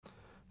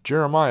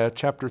Jeremiah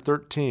chapter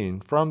 13,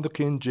 from the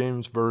King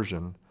James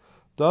Version.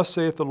 Thus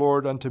saith the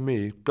Lord unto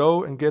me,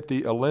 Go and get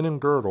thee a linen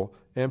girdle,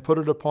 and put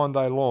it upon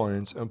thy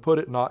loins, and put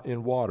it not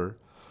in water.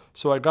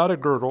 So I got a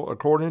girdle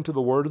according to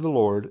the word of the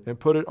Lord, and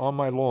put it on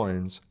my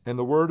loins. And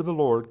the word of the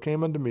Lord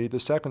came unto me the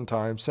second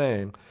time,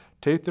 saying,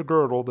 Take the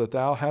girdle that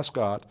thou hast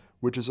got,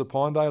 which is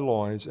upon thy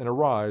loins, and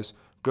arise,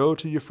 go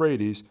to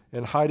Euphrates,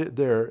 and hide it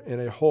there in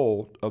a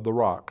hole of the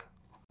rock.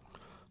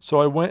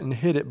 So I went and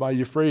hid it by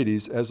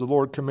Euphrates, as the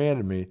Lord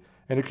commanded me.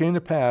 And it came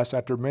to pass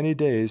after many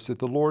days that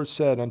the Lord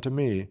said unto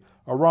me,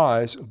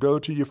 Arise, go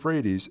to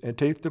Euphrates, and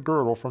take the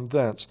girdle from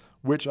thence,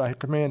 which I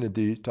commanded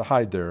thee to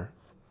hide there.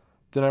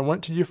 Then I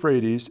went to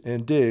Euphrates,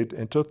 and digged,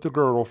 and took the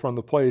girdle from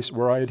the place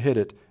where I had hid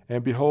it,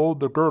 and behold,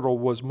 the girdle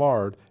was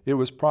marred, it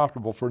was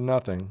profitable for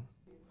nothing.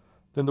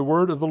 Then the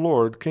word of the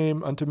Lord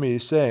came unto me,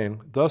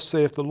 saying, Thus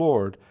saith the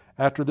Lord,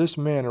 After this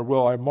manner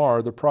will I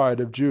mar the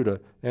pride of Judah,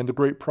 and the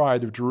great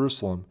pride of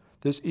Jerusalem.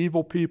 This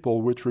evil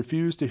people which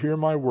refuse to hear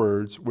my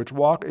words, which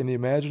walk in the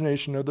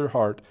imagination of their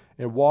heart,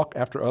 and walk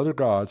after other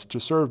gods, to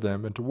serve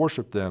them and to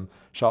worship them,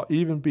 shall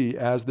even be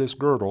as this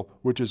girdle,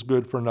 which is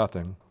good for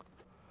nothing.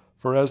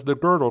 For as the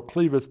girdle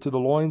cleaveth to the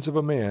loins of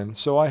a man,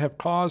 so I have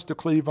caused to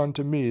cleave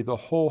unto me the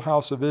whole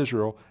house of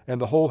Israel,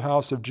 and the whole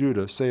house of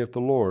Judah, saith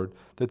the Lord,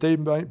 that they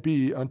might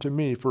be unto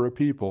me for a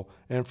people,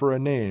 and for a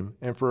name,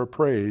 and for a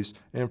praise,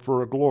 and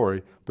for a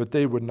glory, but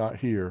they would not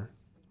hear.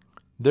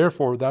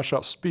 Therefore thou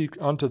shalt speak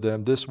unto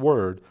them this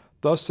word,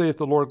 Thus saith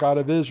the Lord God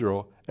of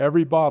Israel,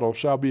 Every bottle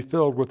shall be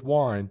filled with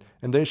wine,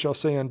 and they shall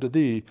say unto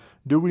thee,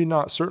 Do we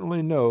not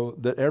certainly know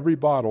that every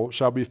bottle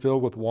shall be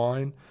filled with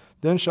wine?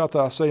 Then shalt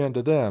thou say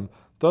unto them,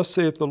 Thus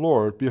saith the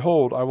Lord,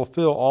 Behold, I will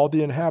fill all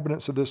the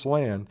inhabitants of this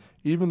land,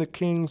 even the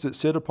kings that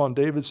sit upon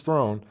David's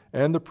throne,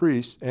 and the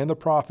priests, and the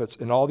prophets,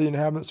 and all the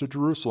inhabitants of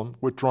Jerusalem,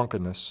 with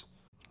drunkenness.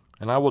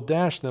 And I will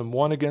dash them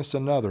one against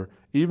another,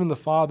 even the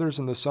fathers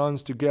and the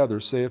sons together,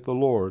 saith the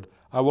Lord.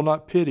 I will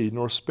not pity,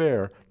 nor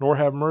spare, nor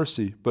have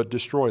mercy, but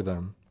destroy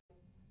them.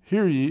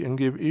 Hear ye and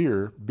give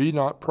ear, be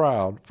not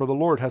proud, for the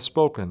Lord hath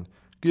spoken.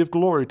 Give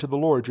glory to the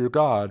Lord your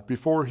God,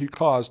 before he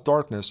cause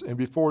darkness, and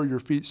before your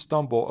feet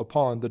stumble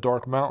upon the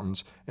dark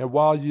mountains. And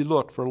while ye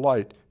look for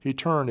light, he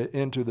turn it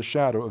into the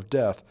shadow of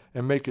death,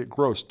 and make it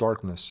gross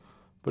darkness.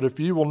 But if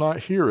ye will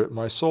not hear it,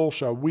 my soul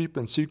shall weep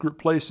in secret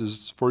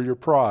places for your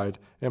pride,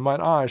 and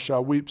mine eyes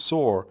shall weep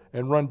sore,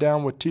 and run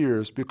down with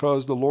tears,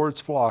 because the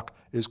Lord's flock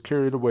is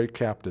carried away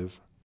captive.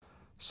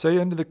 Say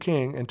unto the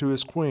king and to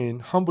his queen,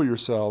 Humble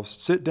yourselves,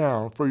 sit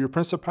down, for your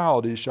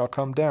principalities shall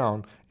come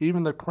down,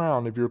 even the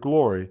crown of your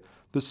glory.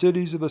 The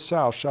cities of the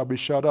south shall be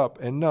shut up,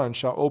 and none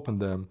shall open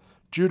them.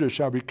 Judah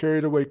shall be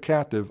carried away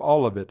captive,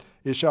 all of it.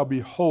 It shall be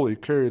wholly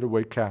carried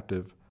away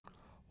captive.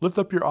 Lift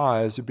up your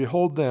eyes, and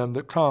behold them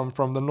that come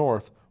from the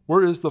north.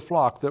 Where is the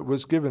flock that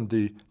was given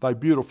thee, thy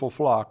beautiful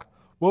flock?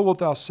 What wilt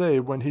thou say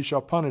when he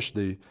shall punish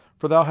thee?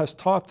 For thou hast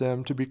taught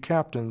them to be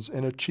captains,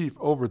 and a chief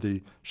over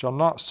thee. Shall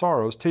not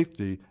sorrows take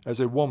thee, as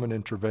a woman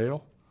in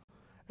travail?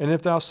 And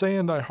if thou say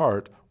in thy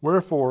heart,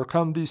 Wherefore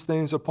come these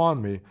things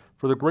upon me?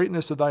 For the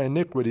greatness of thy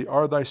iniquity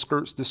are thy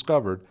skirts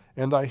discovered,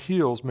 and thy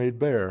heels made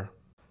bare.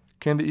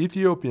 Can the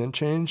Ethiopian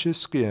change his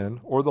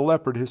skin, or the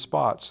leopard his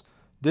spots?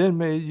 Then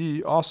may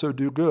ye also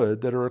do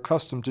good that are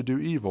accustomed to do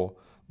evil.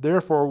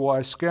 Therefore will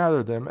I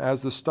scatter them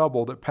as the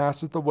stubble that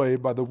passeth away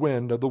by the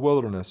wind of the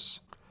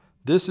wilderness.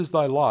 This is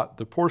thy lot,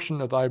 the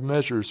portion of thy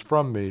measures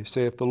from me,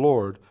 saith the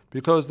Lord,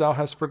 because thou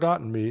hast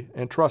forgotten me,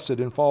 and trusted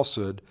in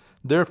falsehood.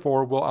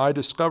 Therefore will I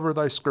discover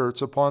thy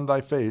skirts upon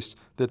thy face,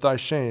 that thy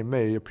shame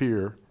may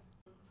appear.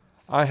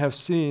 I have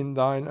seen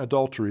thine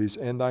adulteries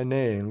and thy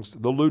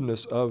nayings, the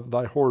lewdness of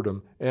thy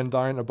whoredom, and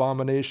thine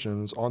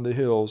abominations on the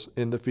hills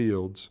in the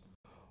fields.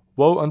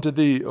 Woe unto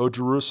thee, O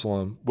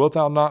Jerusalem! Wilt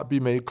thou not be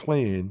made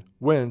clean?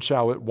 When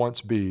shall it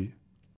once be?